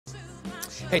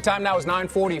Hey, time now is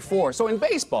 9:44. So in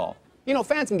baseball, you know,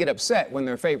 fans can get upset when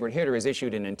their favorite hitter is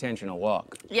issued an intentional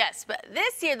walk. Yes, but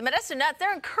this year, the Modesto Nuts,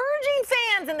 they're encouraging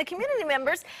fans and the community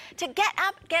members to get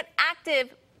up, get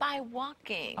active by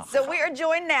walking. So we are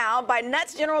joined now by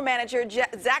Nuts General Manager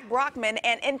Zach Brockman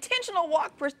and intentional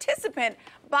walk participant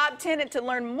Bob Tennant to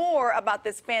learn more about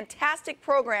this fantastic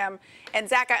program. And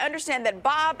Zach, I understand that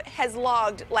Bob has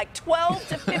logged like 12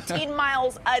 to 15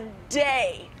 miles a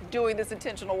day doing this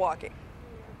intentional walking.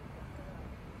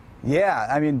 Yeah,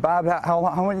 I mean, Bob, how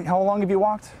long have you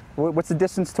walked? What's the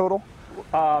distance total?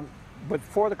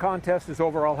 Before the contest is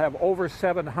over, I'll have over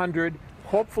 700,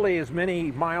 hopefully as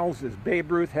many miles as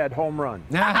Babe Ruth had home runs.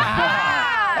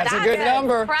 That's a good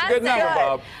number. Good number,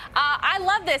 Bob. I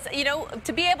love this. You know,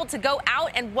 to be able to go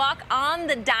out and walk on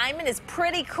the diamond is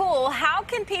pretty cool. How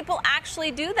can people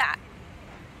actually do that?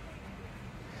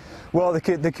 Well,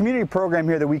 the community program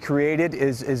here that we created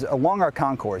is along our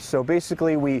concourse. So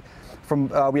basically, we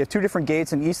have two different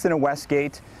gates, an east and a west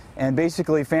gate, and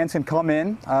basically fans can come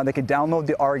in, they can download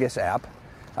the Argus app,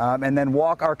 and then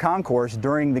walk our concourse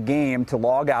during the game to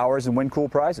log hours and win cool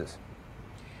prizes.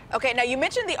 Okay, now you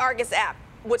mentioned the Argus app.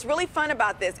 What's really fun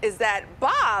about this is that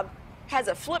Bob has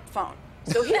a flip phone,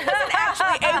 so he wasn't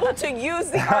actually able to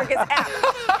use the Argus app.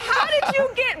 How did you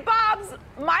get Bob's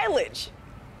mileage?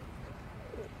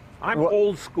 I'm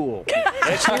old school.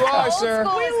 Yes, you are, sir.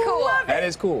 Old school is cool. That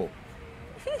is cool.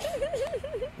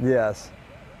 Yes.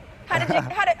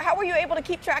 How were you able to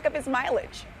keep track of his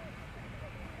mileage?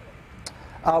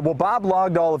 Well, Bob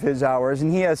logged all of his hours,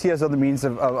 and he has other means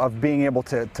of being able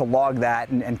to log that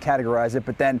and categorize it.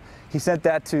 But then he sent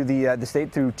that to the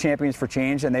state through Champions for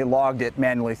Change, and they logged it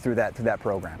manually through that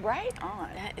program. Right on.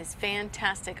 That is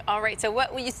fantastic. All right, so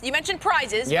what you mentioned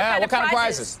prizes. Yeah, what kind of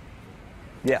prizes?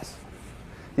 Yes.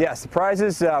 Yes, the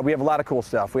prizes, we have a lot of cool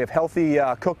stuff. We have healthy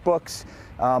cookbooks,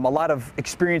 a lot of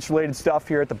experience-related stuff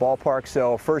here at the ballpark.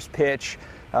 So first pitch,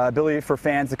 ability for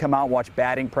fans to come out and watch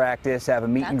batting practice, have a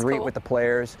meet and greet with the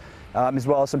players, as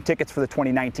well as some tickets for the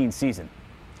 2019 season.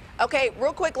 Okay,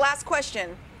 real quick, last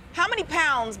question. How many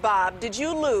pounds, Bob, did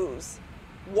you lose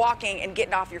walking and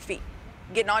getting onto your feet,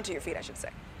 I should say?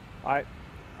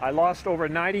 I lost over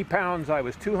 90 pounds. I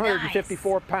was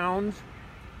 254 pounds.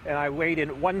 And I weighed in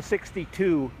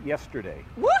 162 yesterday.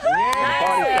 Woohoo!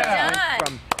 Body fat went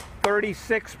from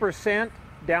 36%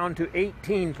 down to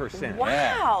 18%.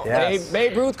 Wow. Yes.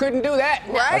 Babe Ruth couldn't do that.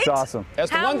 Right? That's awesome. That's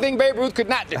the one thing Babe Ruth could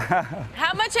not do.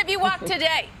 How much have you walked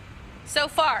today so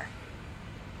far?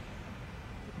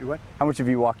 Do what? How much have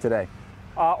you walked today?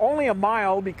 Only a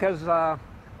mile because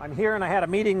I'm here and I had a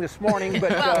meeting this morning.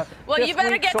 But well, you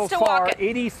better get so to far,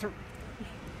 walking.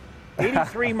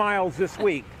 83 miles this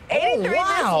week. 83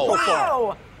 wow.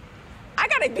 Wow. I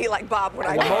got to be like Bob when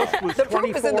I The most was The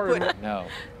proof is in the 24. pudding. No.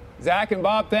 Zach and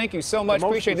Bob, thank you so much.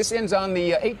 Appreciate it. This ends on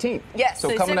the 18th. Yes.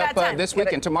 So coming up this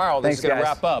week and tomorrow, this is going to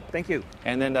wrap up. Thank you.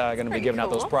 And then going to be giving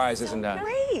out those prizes and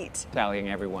Great. tallying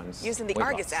everyone's Using the weight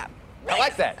Argus loss. app. I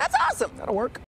like that. That's awesome. That'll work.